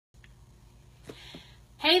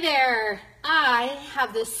Hey there, I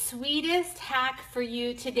have the sweetest hack for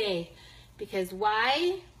you today. Because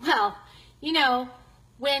why? Well,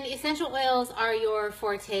 when essential oils are your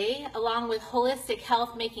forte, along with holistic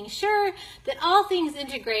health, making sure that all things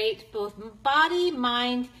integrate, both body,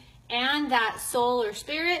 mind, and that soul or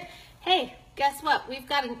spirit, hey, guess what? We've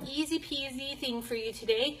got an easy peasy thing for you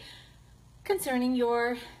today concerning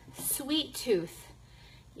your sweet tooth.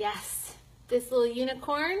 Yes, this little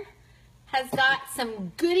unicorn has got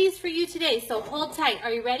some goodies for you today, so hold tight.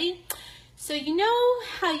 Are you ready? So you know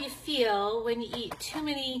how you feel when you eat too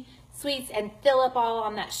many sweets and fill up all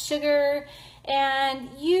on that sugar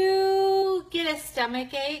and you get a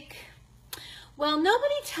stomach ache? Well,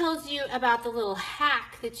 nobody tells you about the little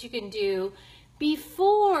hack that you can do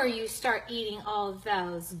before you start eating all of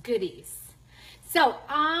those goodies. So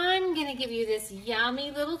I'm gonna give you this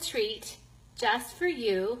yummy little treat just for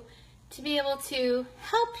you to be able to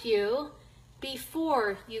help you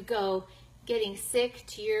before you go getting sick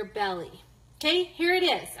to your belly. Okay, here it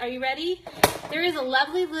is. Are you ready? There is a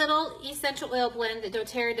lovely little essential oil blend that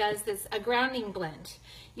doTERRA does that's a grounding blend.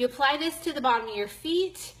 You apply this to the bottom of your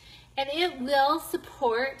feet and it will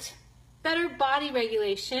support better body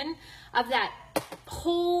regulation of that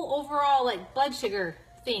whole overall like blood sugar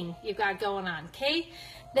thing you've got going on, okay?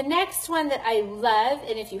 The next one that I love,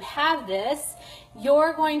 and if you have this,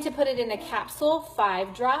 you're going to put it in a capsule,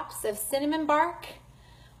 5 drops of cinnamon bark,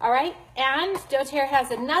 all right? And doTERRA has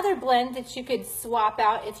another blend that you could swap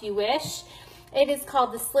out if you wish. It is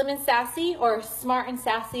called the Slim and Sassy, or Smart and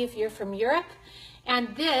Sassy if you're from Europe.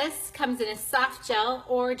 And this comes in a soft gel,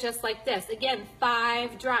 or just like this. Again,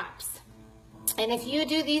 5 drops. And if you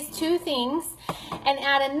do these 2 things and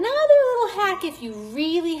add another little hack, if you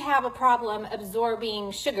really have a problem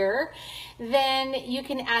absorbing sugar, then you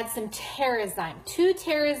can add some Terrazyme. 2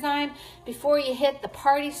 Terrazyme before you hit the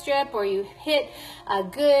party strip or you hit a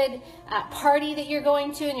good party that you're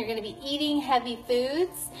going to and you're going to be eating heavy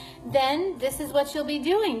foods, then this is what you'll be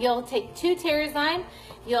doing. You'll take 2 Terrazyme,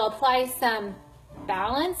 you'll apply some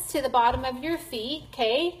balance to the bottom of your feet,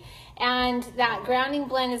 okay? And that grounding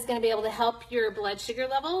blend is going to be able to help your blood sugar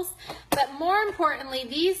levels. But more importantly,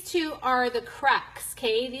 these 2 are the crux,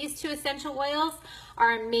 okay? These 2 essential oils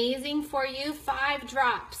are amazing for you. 5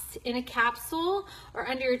 drops in a capsule or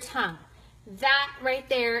under your tongue. That right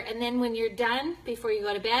there, and then when you're done, before you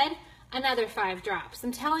go to bed, another 5 drops.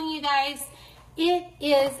 I'm telling you guys, it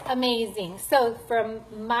is amazing. So from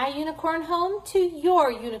my unicorn home to your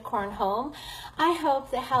unicorn home, I hope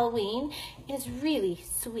that Halloween is really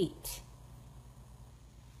sweet.